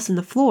crisscross on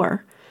the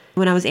floor.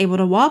 When I was able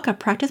to walk, I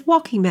practiced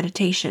walking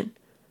meditation.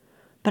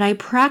 But I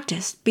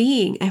practiced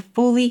being a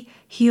fully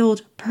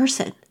healed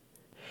person.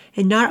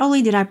 And not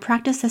only did I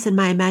practice this in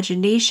my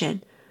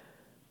imagination,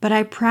 but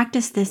I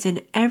practiced this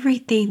in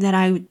everything that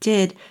I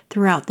did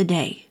throughout the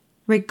day,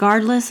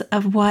 regardless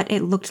of what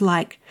it looked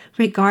like,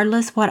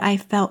 regardless what I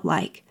felt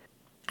like.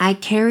 I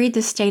carried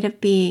the state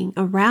of being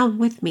around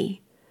with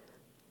me.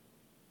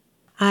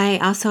 I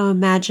also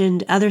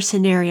imagined other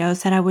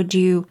scenarios that I would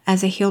do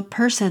as a healed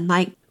person,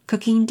 like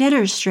cooking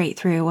dinner straight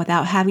through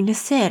without having to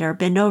sit or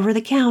bend over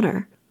the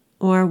counter,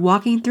 or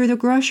walking through the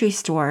grocery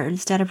store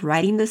instead of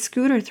riding the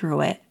scooter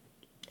through it.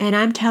 And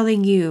I'm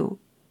telling you,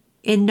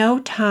 in no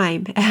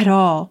time at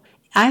all,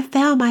 I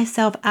found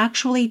myself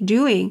actually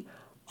doing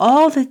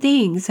all the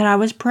things that I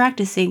was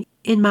practicing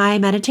in my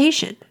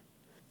meditation.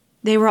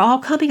 They were all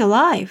coming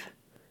alive.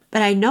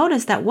 But I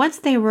noticed that once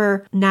they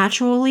were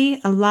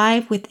naturally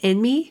alive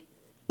within me,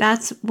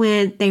 that's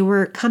when they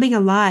were coming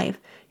alive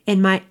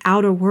in my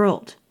outer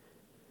world.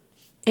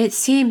 It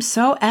seemed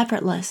so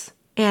effortless,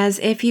 as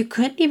if you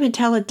couldn't even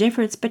tell a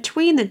difference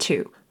between the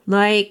two.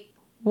 Like,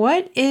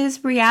 what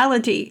is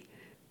reality?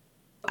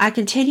 I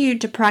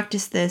continued to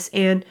practice this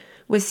and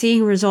was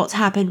seeing results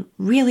happen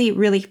really,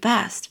 really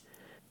fast.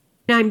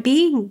 And I'm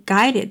being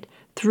guided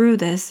through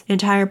this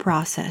entire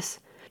process.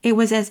 It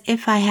was as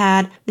if I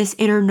had this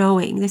inner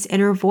knowing, this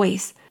inner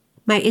voice,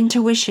 my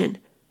intuition.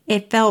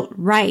 It felt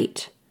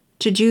right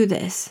to do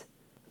this,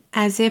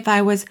 as if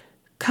I was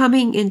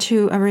coming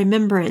into a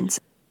remembrance.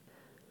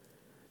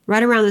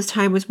 Right around this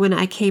time was when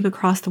I came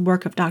across the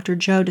work of Dr.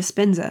 Joe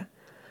Dispenza.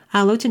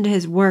 I looked into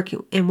his work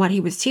and what he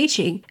was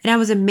teaching, and I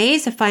was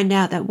amazed to find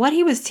out that what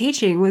he was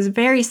teaching was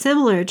very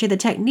similar to the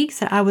techniques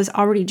that I was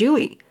already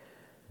doing.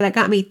 That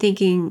got me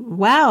thinking,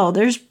 wow,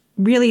 there's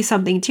really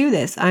something to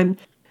this. I'm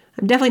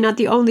definitely not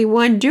the only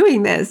one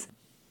doing this.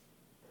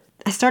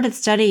 I started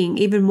studying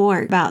even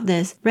more about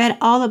this, read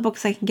all the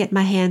books I can get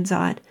my hands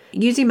on.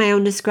 Using my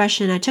own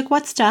discretion, I took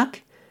what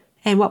stuck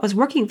and what was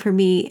working for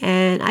me,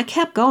 and I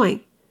kept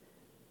going.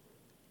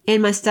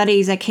 In my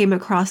studies, I came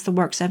across the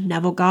works of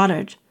Neville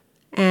Goddard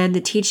and the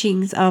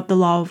teachings of the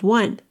Law of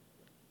One.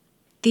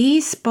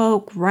 These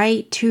spoke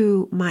right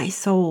to my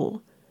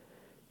soul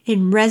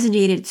and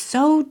resonated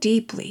so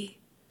deeply.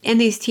 In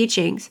these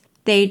teachings,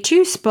 they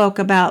too spoke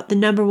about the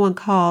number one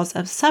cause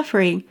of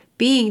suffering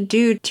being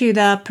due to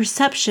the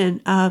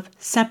perception of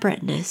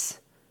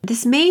separateness.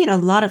 This made a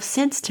lot of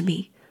sense to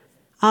me,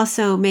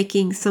 also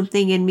making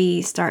something in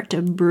me start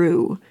to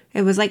brew.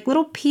 It was like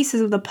little pieces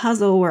of the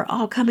puzzle were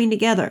all coming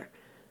together.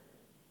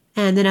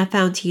 And then I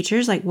found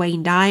teachers like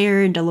Wayne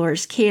Dyer and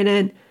Dolores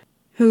Cannon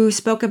who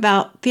spoke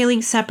about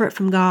feeling separate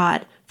from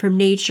God, from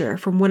nature,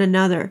 from one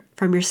another,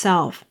 from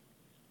yourself.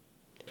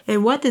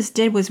 And what this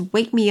did was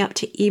wake me up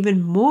to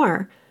even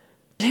more.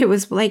 It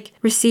was like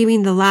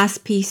receiving the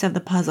last piece of the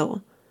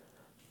puzzle.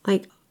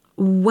 Like,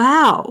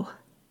 wow.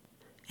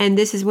 And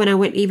this is when I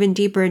went even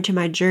deeper into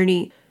my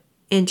journey,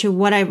 into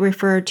what I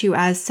refer to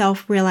as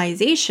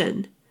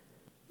self-realization.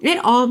 It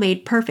all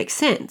made perfect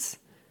sense.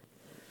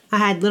 I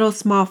had little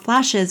small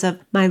flashes of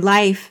my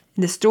life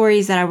and the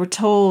stories that I were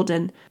told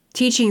and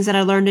teachings that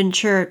I learned in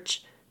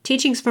church,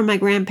 teachings from my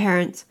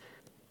grandparents.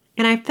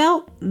 And I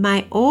felt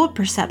my old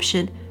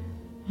perception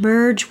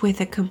merge with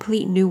a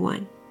complete new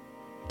one,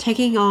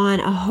 taking on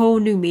a whole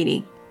new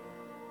meaning.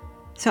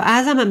 So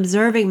as I'm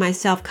observing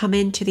myself come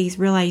into these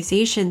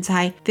realizations,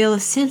 I feel a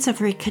sense of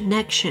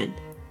reconnecting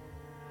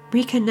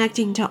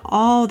to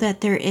all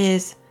that there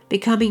is,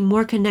 becoming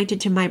more connected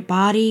to my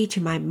body,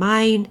 to my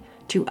mind,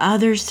 to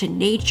others, to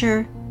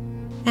nature.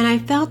 And I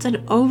felt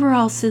an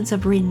overall sense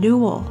of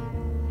renewal.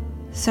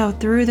 So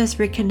through this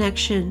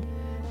reconnection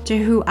to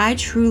who I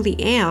truly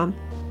am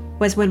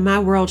was when my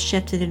world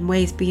shifted in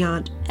ways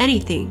beyond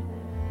anything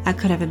I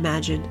could have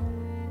imagined.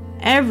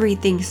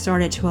 Everything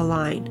started to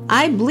align.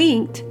 I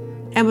blinked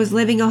and was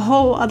living a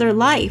whole other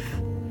life.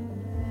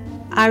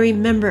 I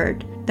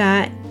remembered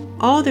that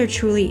all there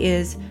truly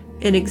is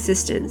in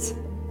existence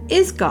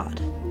is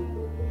God.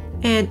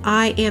 And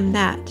I am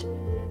that.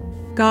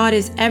 God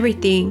is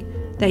everything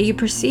that you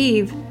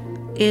perceive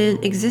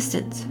in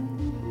existence.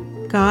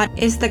 God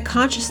is the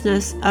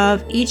consciousness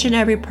of each and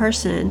every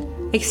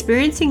person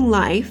experiencing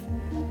life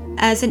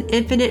as an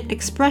infinite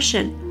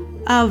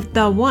expression of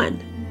the One.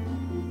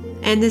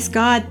 And this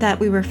God that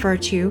we refer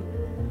to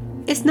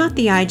is not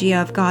the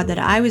idea of God that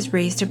I was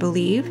raised to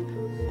believe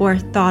or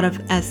thought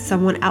of as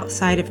someone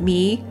outside of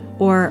me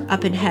or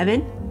up in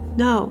heaven.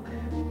 No,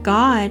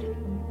 God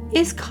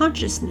is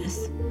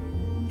consciousness,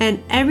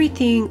 and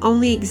everything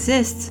only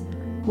exists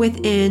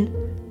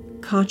within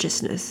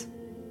consciousness.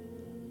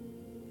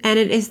 And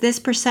it is this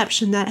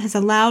perception that has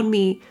allowed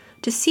me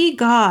to see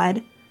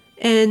God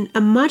in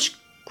a much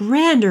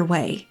grander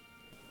way,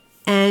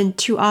 and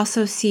to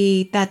also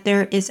see that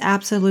there is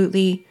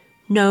absolutely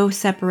no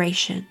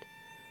separation,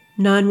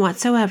 none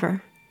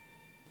whatsoever,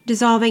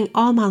 dissolving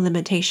all my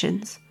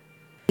limitations.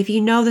 If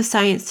you know the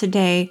science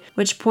today,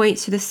 which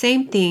points to the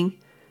same thing,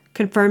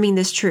 confirming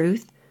this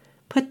truth,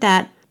 put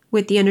that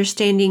with the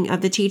understanding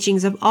of the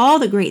teachings of all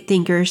the great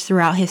thinkers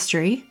throughout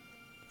history,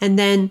 and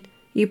then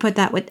you put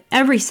that with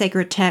every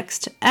sacred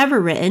text ever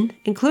written,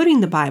 including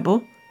the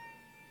Bible,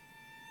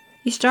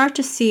 you start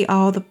to see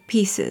all the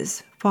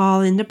pieces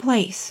fall into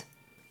place,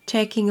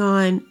 taking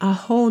on a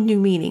whole new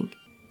meaning.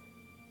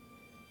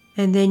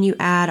 And then you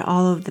add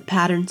all of the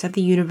patterns of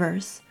the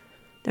universe,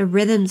 the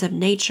rhythms of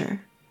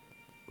nature,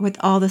 with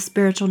all the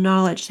spiritual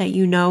knowledge that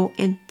you know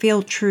and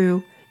feel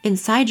true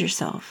inside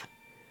yourself.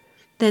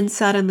 Then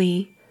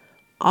suddenly,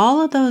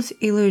 all of those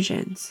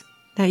illusions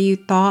that you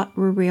thought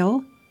were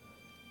real,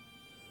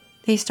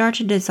 they start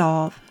to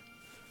dissolve.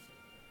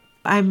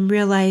 I'm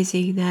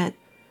realizing that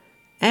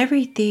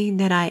everything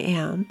that I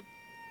am,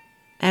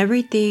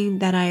 everything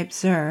that I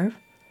observe,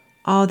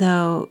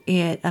 although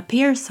it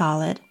appears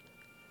solid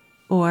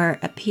or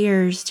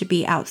appears to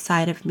be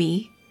outside of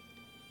me,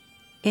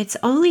 it's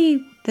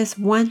only this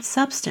one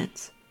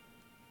substance,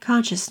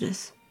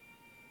 consciousness,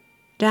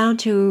 down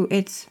to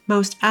its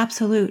most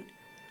absolute,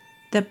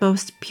 the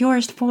most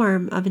purest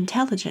form of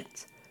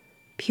intelligence,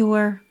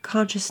 pure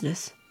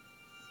consciousness.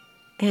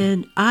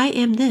 And I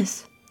am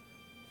this.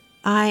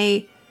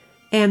 I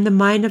am the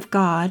mind of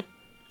God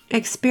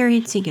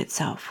experiencing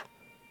itself,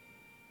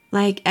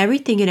 like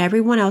everything and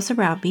everyone else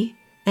around me,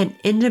 an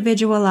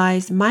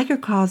individualized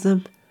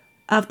microcosm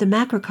of the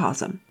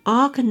macrocosm,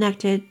 all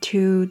connected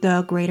to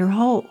the greater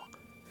whole.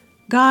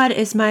 God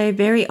is my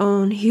very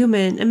own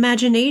human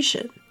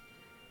imagination,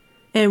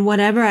 and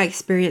whatever I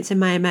experience in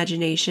my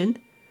imagination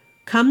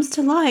comes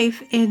to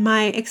life in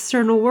my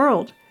external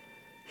world.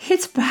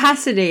 It's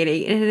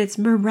fascinating and it's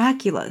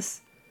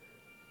miraculous.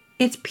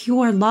 It's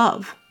pure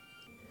love.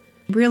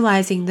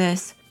 Realizing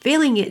this,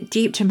 feeling it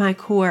deep to my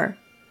core,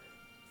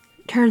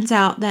 turns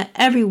out that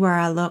everywhere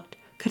I looked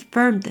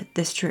confirmed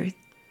this truth.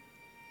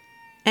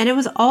 And it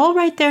was all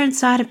right there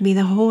inside of me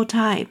the whole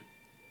time.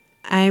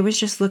 I was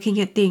just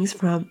looking at things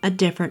from a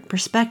different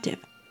perspective,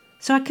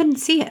 so I couldn't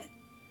see it.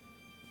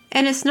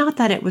 And it's not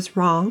that it was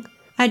wrong.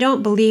 I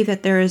don't believe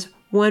that there is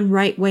one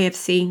right way of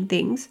seeing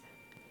things.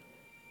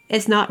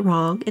 It's not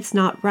wrong, it's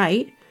not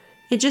right,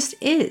 it just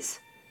is.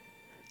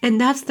 And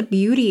that's the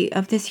beauty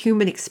of this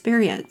human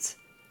experience.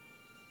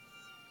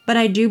 But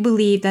I do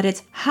believe that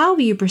it's how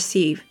you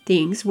perceive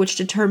things which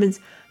determines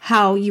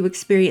how you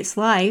experience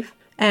life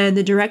and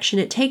the direction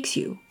it takes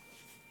you.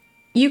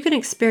 You can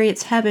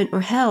experience heaven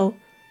or hell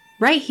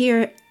right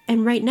here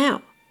and right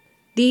now.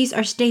 These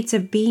are states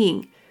of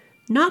being,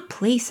 not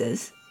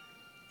places.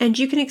 And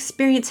you can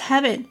experience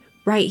heaven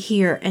right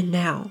here and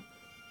now.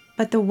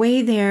 But the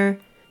way there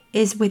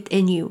is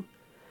within you,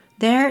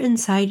 there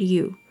inside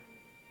you.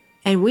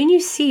 And when you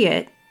see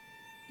it,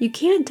 you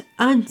can't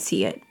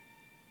unsee it.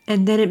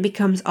 And then it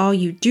becomes all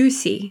you do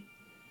see.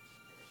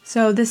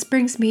 So this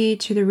brings me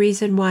to the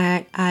reason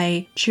why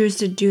I choose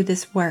to do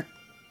this work.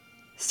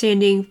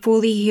 Standing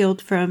fully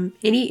healed from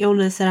any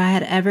illness that I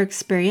had ever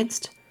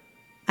experienced,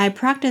 I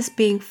practice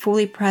being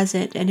fully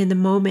present and in the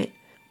moment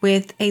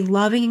with a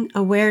loving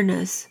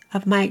awareness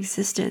of my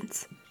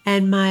existence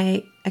and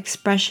my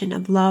expression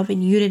of love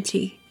and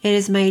unity. It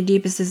is my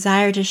deepest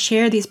desire to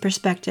share these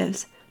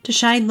perspectives, to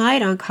shine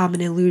light on common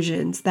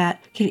illusions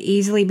that can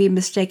easily be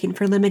mistaken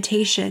for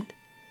limitation.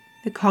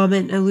 The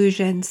common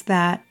illusions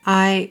that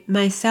I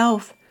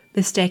myself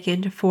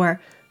mistaken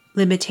for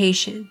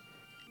limitation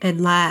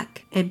and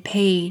lack and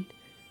pain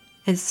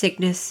and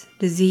sickness,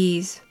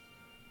 disease,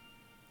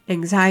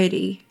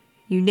 anxiety,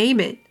 you name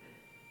it.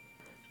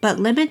 But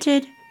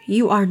limited,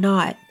 you are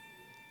not.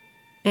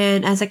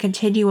 And as I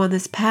continue on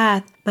this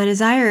path, my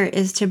desire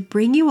is to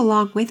bring you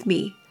along with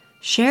me,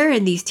 share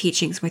in these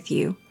teachings with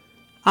you,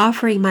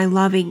 offering my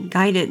loving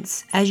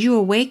guidance as you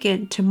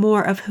awaken to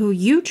more of who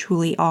you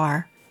truly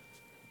are.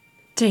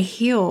 To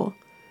heal,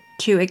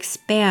 to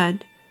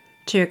expand,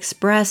 to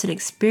express and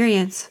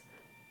experience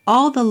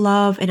all the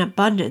love and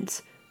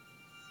abundance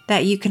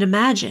that you can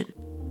imagine,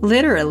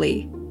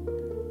 literally.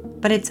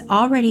 But it's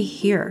already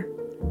here,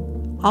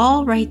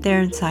 all right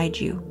there inside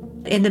you.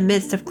 In the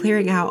midst of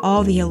clearing out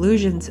all the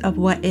illusions of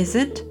what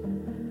isn't,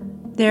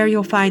 there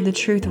you'll find the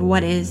truth of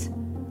what is,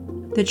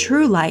 the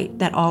true light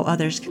that all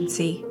others can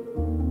see.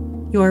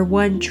 Your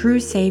one true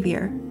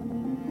Savior.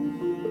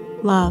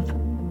 Love.